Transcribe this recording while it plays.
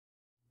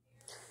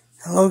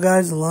Hello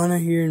guys, Alanna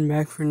here and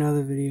back for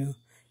another video.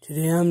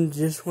 Today I'm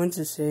just want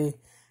to say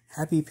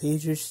Happy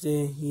Patriots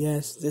Day.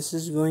 Yes, this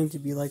is going to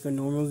be like a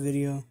normal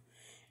video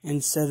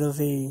instead of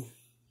a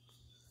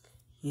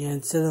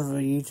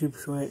YouTube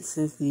short,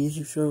 since the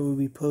YouTube short will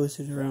be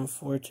posted around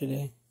 4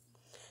 today.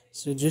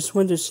 So just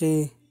want to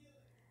say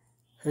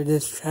for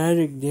this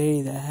tragic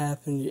day that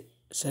happened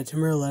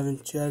September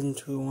 11th,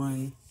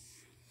 2021,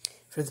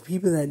 for the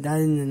people that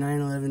died in the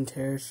 9/11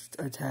 terrorist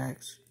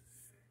attacks.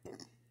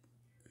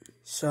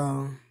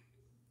 So,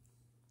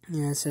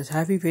 it says,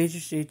 Happy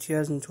Patriots Day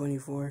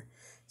 2024,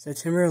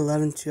 September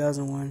 11th,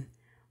 2001.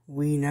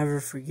 We never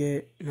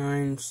forget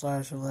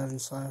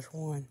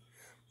 9/11/1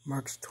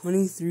 marks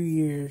 23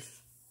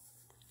 years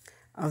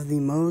of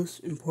the most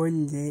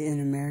important day in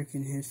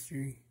American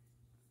history.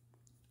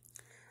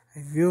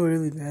 I feel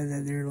really bad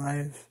that their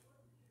lives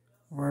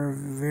were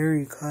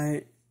very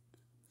cut.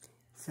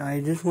 So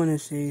I just want to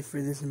say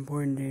for this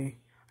important day,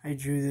 I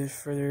drew this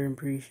for their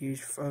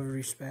appreciation of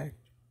respect.